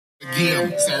Again,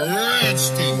 it's a rich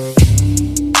thing.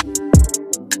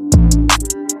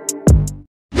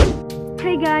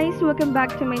 Hi guys! Welcome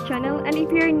back to my channel, and if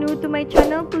you're new to my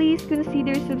channel, please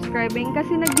consider subscribing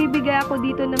kasi nagbibigay ako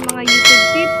dito ng mga YouTube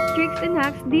tips, tricks, and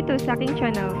hacks dito sa aking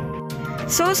channel.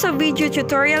 So sa video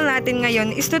tutorial natin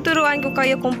ngayon is tuturuan ko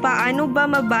kayo kung paano ba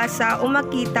mabasa o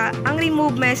makita ang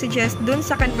remove messages dun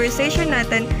sa conversation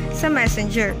natin sa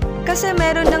Messenger. Kasi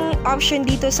meron ng option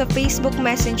dito sa Facebook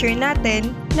Messenger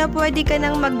natin na pwede ka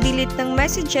nang mag-delete ng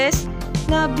messages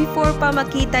na before pa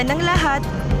makita ng lahat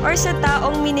or sa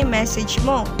taong mini-message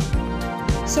mo.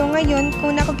 So ngayon,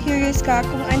 kung nako-curious ka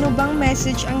kung ano bang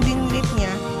message ang dinelete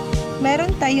niya,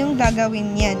 meron tayong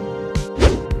gagawin yan.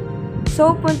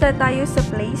 So punta tayo sa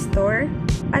Play Store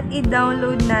at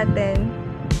i-download natin.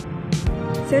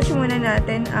 Search muna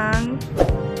natin ang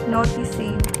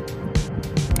Messenges.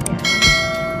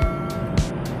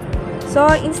 So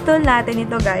install natin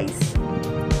ito guys.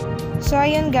 So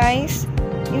ayun guys,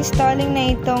 installing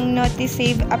na itong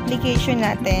Messenges application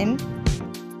natin.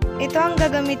 Ito ang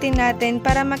gagamitin natin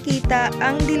para makita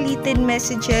ang deleted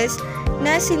messages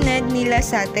na sinend nila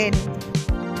sa atin.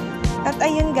 At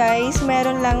ayun guys,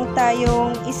 meron lang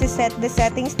tayong isi-set the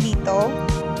settings dito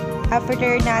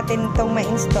after natin itong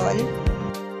ma-install.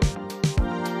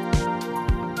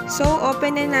 So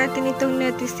open na natin itong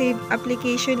Messenges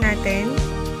application natin.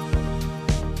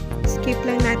 Skip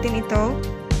lang natin ito.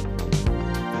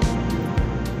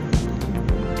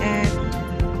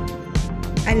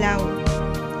 Allow.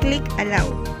 Click allow.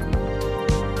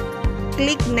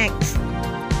 Click next.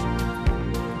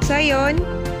 So ayun,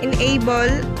 enable.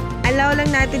 Allow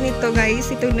lang natin ito guys,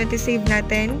 itong Messenges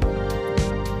natin.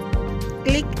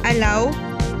 Click allow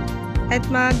at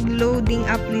mag-loading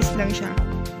up list lang siya.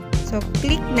 So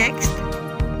click next.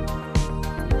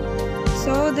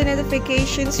 So the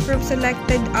notifications from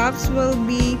selected apps will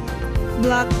be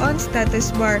blocked on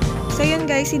status bar. So yun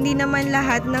guys, hindi naman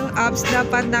lahat ng apps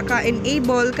dapat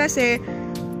naka-enable kasi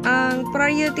ang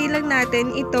priority lang natin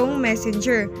itong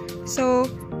Messenger. So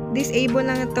disable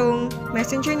lang itong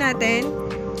Messenger natin.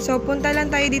 So punta lang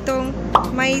tayo ditong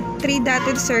may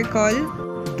 3-dotted circle.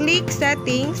 Click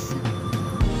settings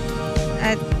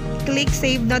at click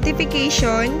save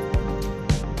notification.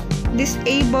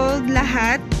 Disabled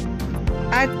lahat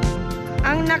at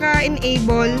ang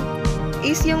naka-enable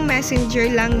is yung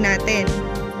Messenger lang natin.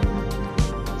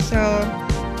 So,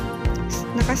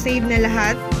 naka-save na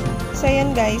lahat. So,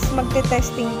 ayan guys,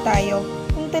 magte-testing tayo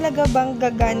kung talaga bang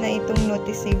gagana itong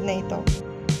Messenges na ito.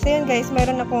 So, ayan guys,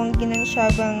 meron akong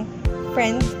ginansyabang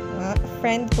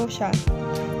friend ko siya.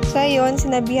 So, ayun,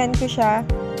 sinabihan ko siya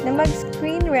na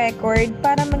mag-screen record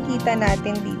para makita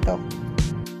natin dito.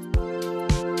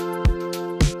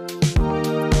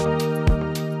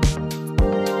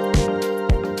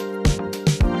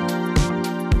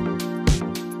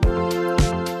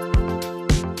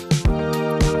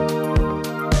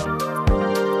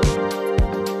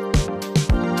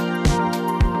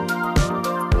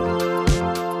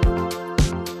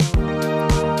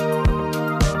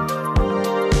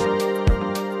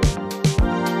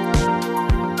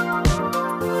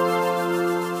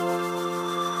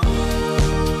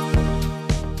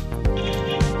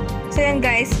 So yan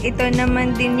guys, ito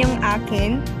naman din yung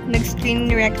akin. Nag-screen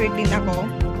record din ako.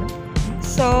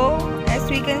 So, as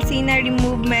we can see na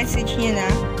remove message niya na.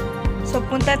 So,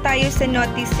 punta tayo sa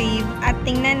Messenges at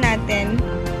tingnan natin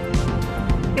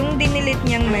yung dinelete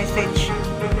niyang message.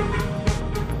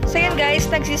 So yan guys,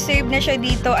 nagsisave na siya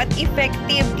dito at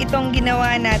effective itong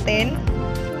ginawa natin.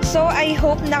 So, I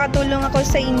hope nakatulong ako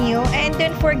sa inyo, and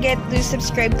don't forget to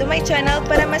subscribe to my channel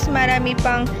para mas marami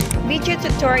pang video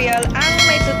tutorial ang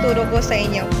may tuturo ko sa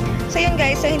inyo. So, yun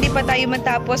guys, so hindi pa tayo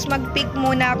matapos, mag-pick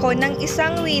muna ako ng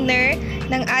isang winner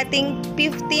ng ating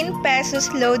 15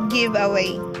 pesos load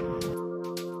giveaway.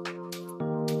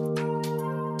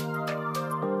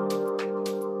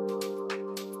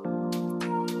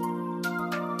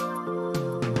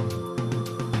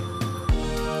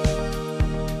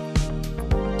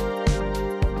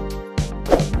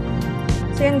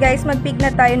 So yun guys, mag-pick na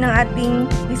tayo ng ating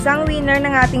isang winner ng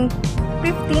ating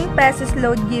 15 pesos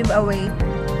load giveaway.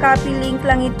 Copy link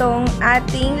lang itong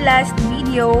ating last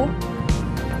video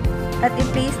at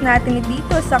i-paste natin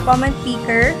dito sa comment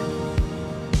picker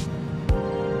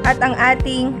at ang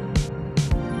ating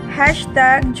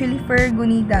hashtag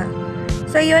 #JulieferGunida.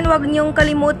 So yun, huwag niyong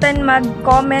kalimutan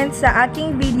mag-comment sa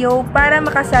aking video para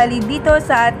makasali dito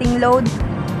sa ating load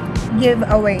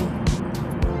giveaway.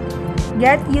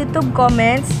 Get YouTube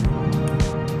comments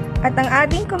at ang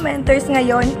ating commenters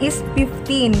ngayon is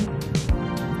 15.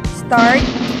 Start.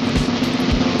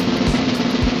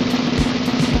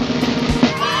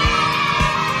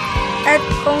 At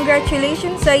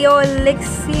congratulations sa'yo,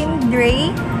 Lexine Dre.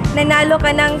 Nanalo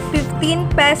ka ng 15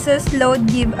 pesos load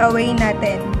giveaway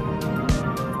natin.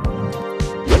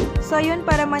 So yun,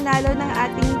 para manalo ng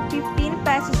ating 15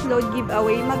 pesos load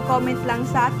giveaway, mag-comment lang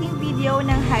sa aking video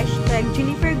ng hashtag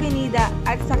Jennifer Ganida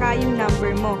at saka yung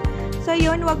number mo. So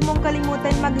yun, wag mong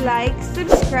kalimutan mag-like,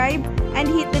 subscribe, and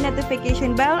hit the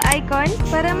notification bell icon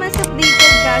para mas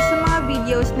updated ka sa mga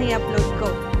videos na i-upload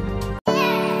ko.